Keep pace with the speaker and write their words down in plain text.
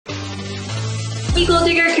Hey, Gold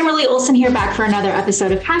Digger, Kimberly Olson here, back for another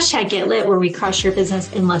episode of Hashtag Get Lit, where we crush your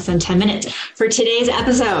business in less than 10 minutes. For today's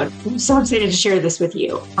episode, I'm so excited to share this with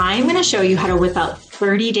you. I'm going to show you how to whip out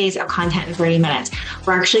 30 days of content in 30 minutes.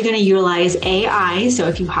 We're actually going to utilize AI. So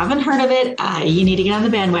if you haven't heard of it, you need to get on the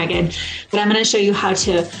bandwagon. But I'm going to show you how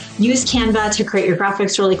to use Canva to create your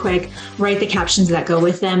graphics really quick, write the captions that go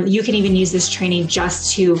with them. You can even use this training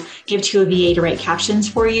just to give to a VA to write captions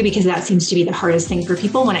for you, because that seems to be the hardest thing for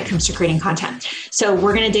people when it comes to creating content. So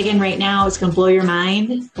we're going to dig in right now. It's going to blow your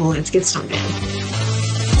mind. Let's get started.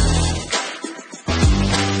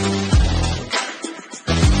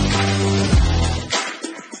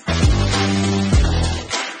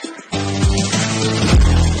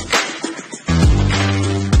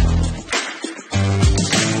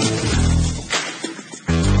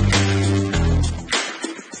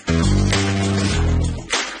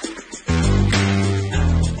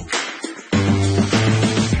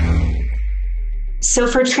 So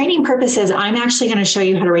for training purposes, I'm actually going to show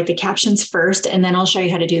you how to write the captions first, and then I'll show you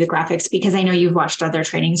how to do the graphics, because I know you've watched other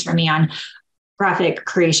trainings from me on graphic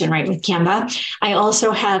creation, right, with Canva. I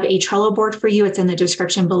also have a Trello board for you. It's in the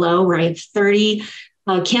description below, where I have 30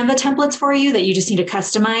 Canva templates for you that you just need to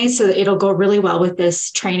customize. So it'll go really well with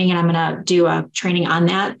this training. And I'm going to do a training on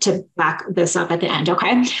that to back this up at the end.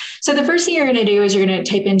 Okay. So the first thing you're going to do is you're going to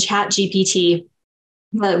type in ChatGPT.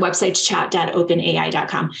 The website's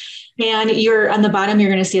chat.openai.com. And you're on the bottom, you're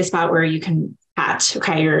going to see a spot where you can chat.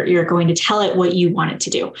 Okay. You're going to tell it what you want it to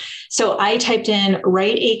do. So I typed in,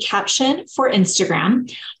 write a caption for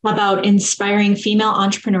Instagram about inspiring female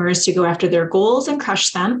entrepreneurs to go after their goals and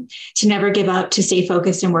crush them, to never give up, to stay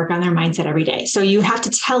focused and work on their mindset every day. So you have to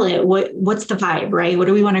tell it what's the vibe, right? What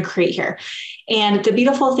do we want to create here? And the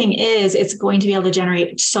beautiful thing is it's going to be able to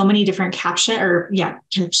generate so many different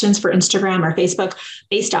captions for Instagram or Facebook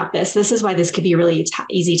based off this. This is why this could be a really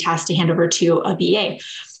easy task to hand over to a VA.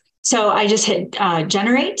 So I just hit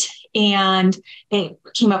generate, and it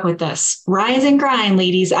came up with this: rise and grind,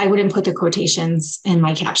 ladies. I wouldn't put the quotations in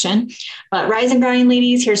my caption, but rise and grind,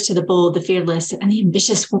 ladies. Here's to the bold, the fearless, and the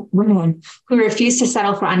ambitious women who refuse to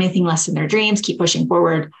settle for anything less than their dreams. Keep pushing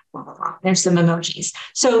forward. Blah, blah, blah. There's some emojis.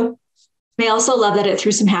 So I also love that it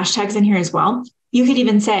threw some hashtags in here as well. You could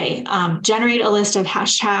even say, generate a list of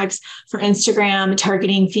hashtags for Instagram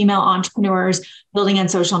targeting female entrepreneurs building on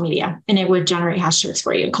social media, and it would generate hashtags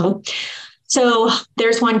for you. Cool. So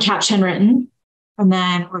there's one caption written, and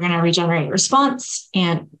then we're going to regenerate response.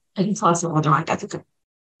 And I just lost the other one. That's okay.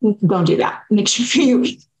 Don't do that. Make sure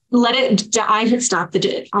you let it. I had stopped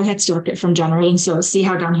it from generating. So see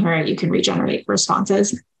how down here you can regenerate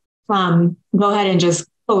responses. Go ahead and just,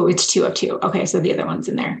 oh, it's 2 of 2. Okay. So the other one's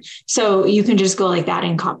in there. So you can just go like that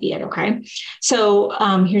and copy it. Okay. So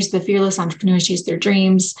here's the fearless entrepreneurs chase their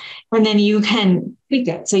dreams. And then you can tweak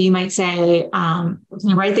it. So you might say,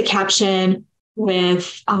 write the caption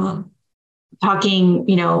with talking,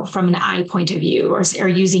 from an I point of view, or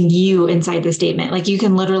using you inside the statement. Like you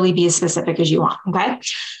can literally be as specific as you want. Okay.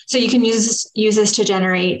 So you can use this to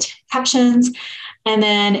generate captions. And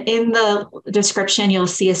then in the description, you'll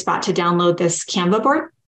see a spot to download this Canva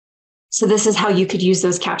board. So this is how you could use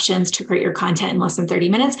those captions to create your content in less than 30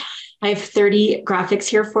 minutes. I have 30 graphics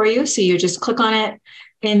here for you. So you just click on it.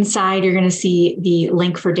 Inside, you're going to see the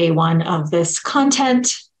link for day 1 of this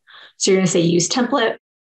content. So you're going to say use template.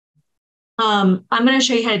 I'm going to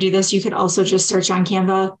show you how to do this. You could also just search on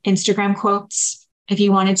Canva Instagram quotes if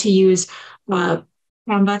you wanted to use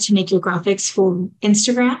Canva to make your graphics for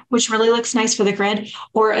Instagram, which really looks nice for the grid,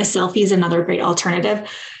 or a selfie is another great alternative.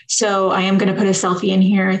 So I am going to put a selfie in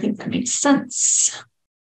here. I think that makes sense.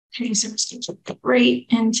 Okay, so I'm just going to put that right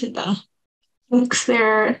into the links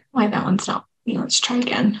there. Why that one's not? Let's try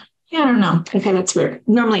again. Yeah, I don't know. Okay, that's weird.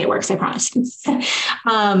 Normally it works, I promise. So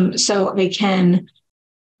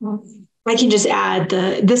I can just add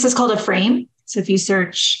this is called a frame. So if you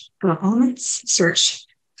search elements, search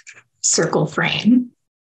circle frame,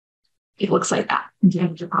 it looks like that.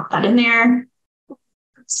 You can pop that in there.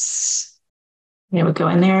 It would go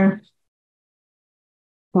in there.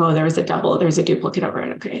 Oh, there's a duplicate over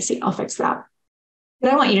it. Okay, I see. I'll fix that.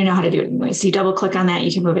 But I want you to know how to do it anyway. So you double click on that,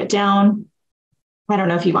 you can move it down. I don't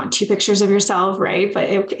know if you want 2 pictures of yourself, right? But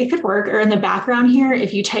it could work. Or in the background here,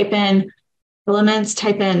 if you type in elements,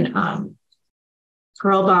 type in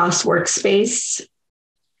Girl Boss Workspace.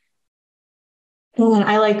 And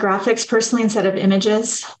I like graphics personally instead of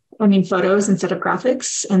photos instead of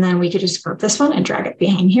graphics. And then we could just group this one and drag it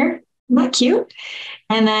behind here. Isn't that cute?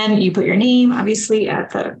 And then you put your name, obviously,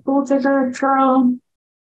 at the Gold Digger Girl.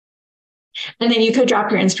 And then you could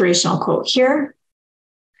drop your inspirational quote here.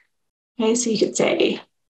 Okay, so you could say,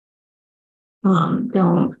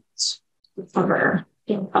 don't cover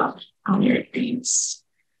on your dreams.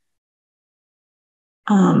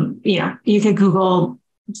 You could go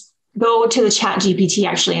to the ChatGPT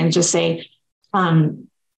actually and just say,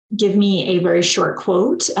 give me a very short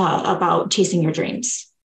quote about chasing your dreams.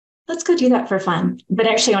 Let's go do that for fun. But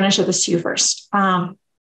actually, I want to show this to you first. Right.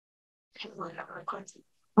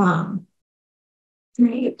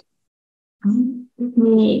 Give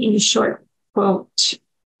me a short quote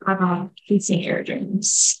about chasing your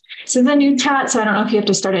dreams. So the new chat. So I don't know if you have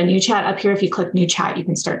to start a new chat up here. If you click new chat, you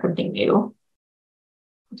can start something new.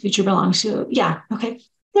 The future belongs to, yeah. Okay.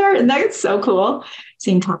 There. That's so cool.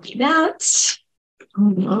 So you can copy that.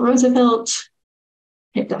 Roosevelt.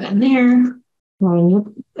 Hit that in there.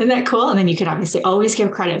 Isn't that cool? And then you could obviously always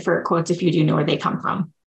give credit for quotes if you do know where they come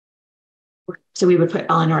from. So we would put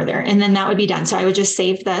Eleanor there, and then that would be done. So I would just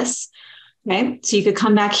save this. Okay. So you could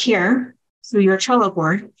come back here through your Trello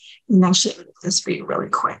board and actually do this for you really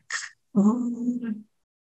quick.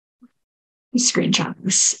 Screenshot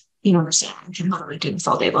this. You know, I can literally do this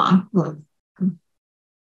all day long.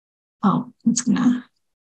 Oh, it's gonna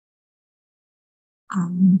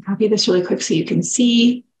copy this really quick so you can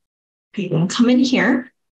see. Okay, you're gonna come in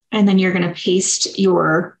here, and then you're gonna paste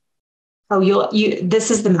your. This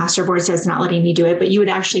is the master board, so it's not letting me do it, but you would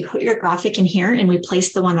actually put your graphic in here and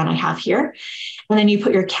replace the one that I have here. And then you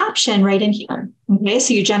put your caption right in here. Okay,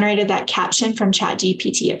 so you generated that caption from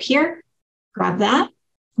ChatGPT up here. Grab that.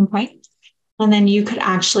 Okay. And then you could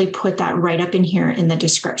actually put that right up in here in the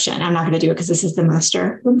description. I'm not going to do it because this is the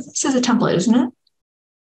master. This is a template, isn't it?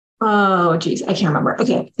 Oh, geez, I can't remember.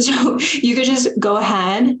 Okay, so you could just go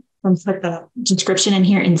ahead and put the description in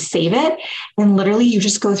here and save it. And literally you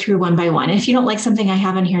just go through one by one. If you don't like something I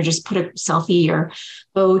have in here, just put a selfie or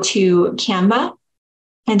go to Canva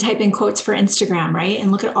and type in quotes for Instagram, right?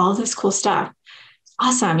 And look at all this cool stuff.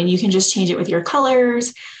 Awesome. And you can just change it with your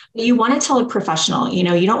colors. You want it to look professional. You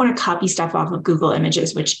don't want to copy stuff off of Google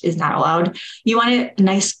Images, which is not allowed. You want a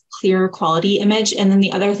nice, clear quality image. And then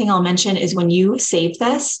the other thing I'll mention is when you save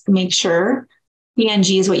this, make sure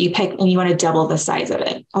PNG is what you pick, and you want to double the size of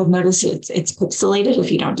it. I've noticed it's pixelated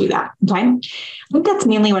if you don't do that. Okay. I think that's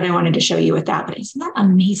mainly what I wanted to show you with that, but isn't that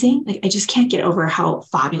amazing? I just can't get over how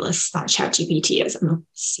fabulous that ChatGPT is. I'm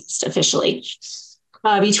obsessed officially.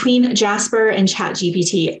 Between Jasper and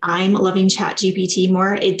ChatGPT, I'm loving ChatGPT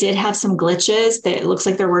more. It did have some glitches that it looks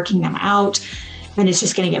like they're working them out, and it's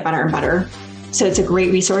just going to get better and better. So it's a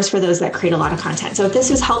great resource for those that create a lot of content. So if this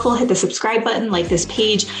was helpful, hit the subscribe button, like this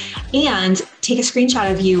page, and take a screenshot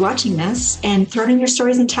of you watching this and throw it in your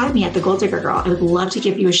stories and tag me at The Gold Digger Girl. I would love to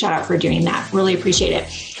give you a shout out for doing that. Really appreciate it.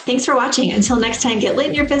 Thanks for watching. Until next time, get lit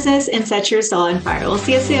in your business and set your soul on fire. We'll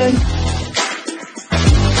see you soon.